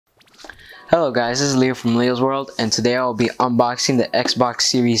Hello guys, this is Leo from Leo's World, and today I will be unboxing the Xbox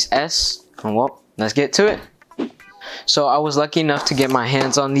Series S. And well, let's get to it. So I was lucky enough to get my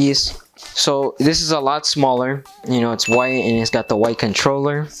hands on these. So this is a lot smaller. You know, it's white and it's got the white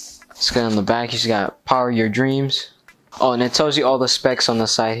controller. It's got on the back, it's got Power Your Dreams. Oh, and it tells you all the specs on the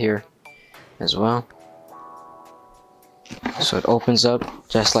side here as well. So it opens up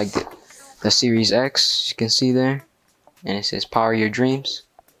just like the Series X, you can see there. And it says Power Your Dreams.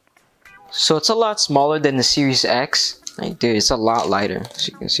 So it's a lot smaller than the Series X. Like, dude, it's a lot lighter. As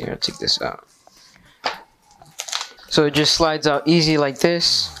you can see, I'll take this out. So it just slides out easy like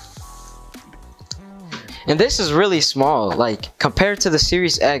this. And this is really small. Like, compared to the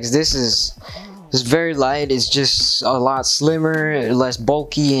Series X, this is very light. It's just a lot slimmer, less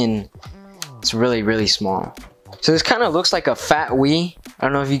bulky, and it's really small. So this kind of looks like a fat Wii. I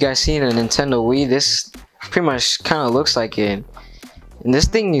don't know if you guys seen a Nintendo Wii. This pretty much kind of looks like it. And this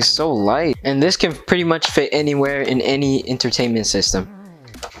thing is so light, and this can pretty much fit anywhere in any entertainment system.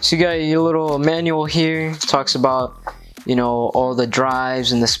 So you got your little manual here. It talks about, you know, all the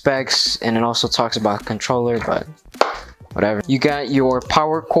drives and the specs, and it also talks about controller, but whatever. You got your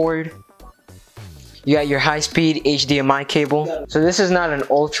power cord. You got your high-speed HDMI cable. So this is not an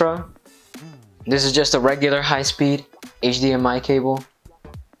Ultra. This is just a regular high-speed HDMI cable,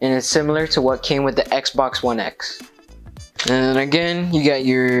 and it's similar to what came with the Xbox One X. And then again, you got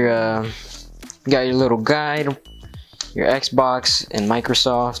your little guide, your Xbox and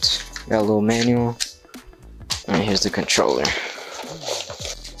Microsoft. You got a little manual, and here's the controller.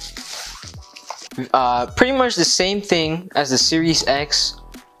 Pretty much the same thing as the Series X,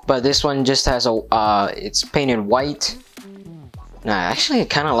 but this one just has a it's painted white. Nah, actually, I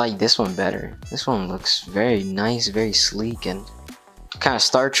kind of like this one better. This one looks very nice, very sleek, and kind of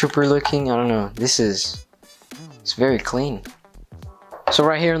Star Trooper looking. I don't know. It's very clean. So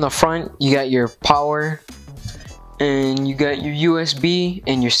right here in the front, you got your power, and you got your USB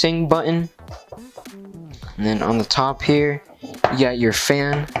and your sync button. And then on the top here, you got your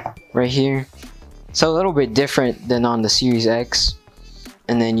fan right here. It's a little bit different than on the Series X.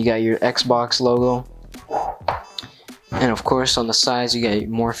 And then you got your Xbox logo. And of course on the sides, you got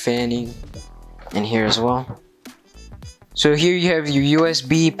more fanning in here as well. So here you have your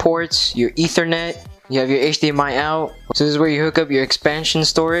USB ports, your Ethernet. You have your HDMI out. So this is where you hook up your expansion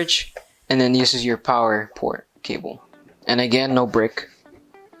storage, and then this is your power port cable. And again, no brick.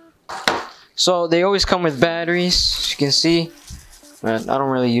 So they always come with batteries, as you can see, but I don't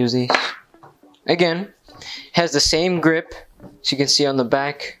really use these. Again, has the same grip, as you can see on the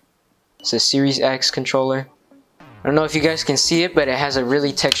back. It's a Series X controller. I don't know if you guys can see it, but it has a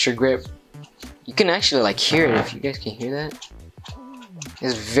really textured grip. You can actually like hear it, if you guys can hear that.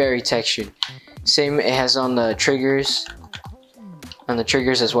 It's very textured. Same it has on the triggers. On the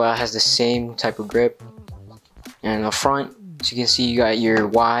triggers as well, it has the same type of grip. And in the front, as you can see, you got your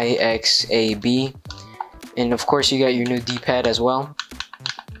Y, X, A, B. And of course, you got your new D-pad as well.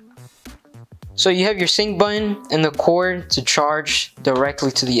 So you have your sync button and the cord to charge directly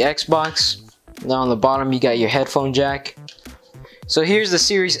to the Xbox. Then on the bottom, you got your headphone jack. So here's the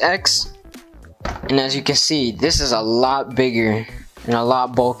Series X. And as you can see, this is a lot bigger and a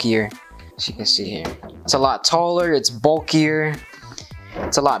lot bulkier. As you can see here, it's a lot taller, it's bulkier,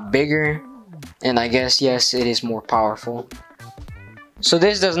 it's a lot bigger, and I guess, yes, it is more powerful. So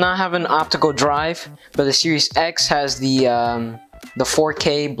this does not have an optical drive, but the Series X has the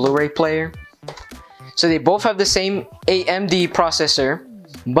 4K Blu-ray player. So they both have the same AMD processor,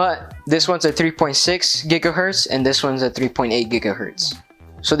 but this one's a 3.6 gigahertz and this one's a 3.8 gigahertz.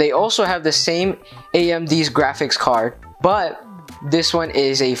 So they also have the same AMD's graphics card, but this one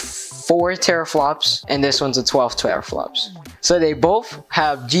is a 4 teraflops and this one's a 12 teraflops. So they both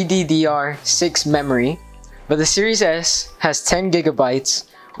have GDDR6 memory, but the Series S has 10 gigabytes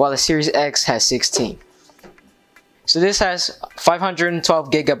while the Series X has 16. So this has 512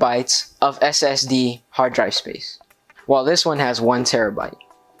 gigabytes of SSD hard drive space, while this one has 1 terabyte.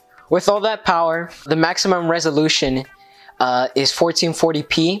 With all that power, the maximum resolution is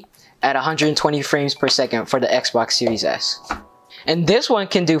 1440p at 120 frames per second for the Xbox Series S. And this one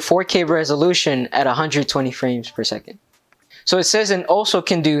can do 4K resolution at 120 frames per second. So it says it also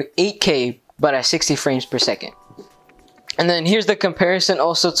can do 8K, but at 60 frames per second. And then here's the comparison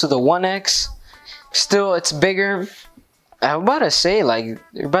also to the One X. Still, it's bigger. I'm about to say, like,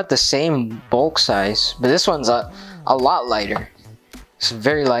 they're about the same bulk size, but this one's a lot lighter. It's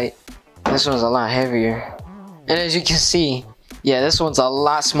very light. This one's a lot heavier. And as you can see, yeah, this one's a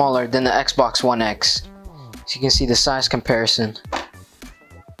lot smaller than the Xbox One X. So you can see the size comparison.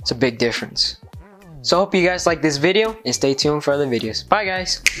 It's a big difference. So I hope you guys like this video and stay tuned for other videos. Bye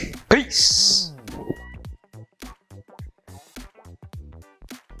guys. Peace. Peace.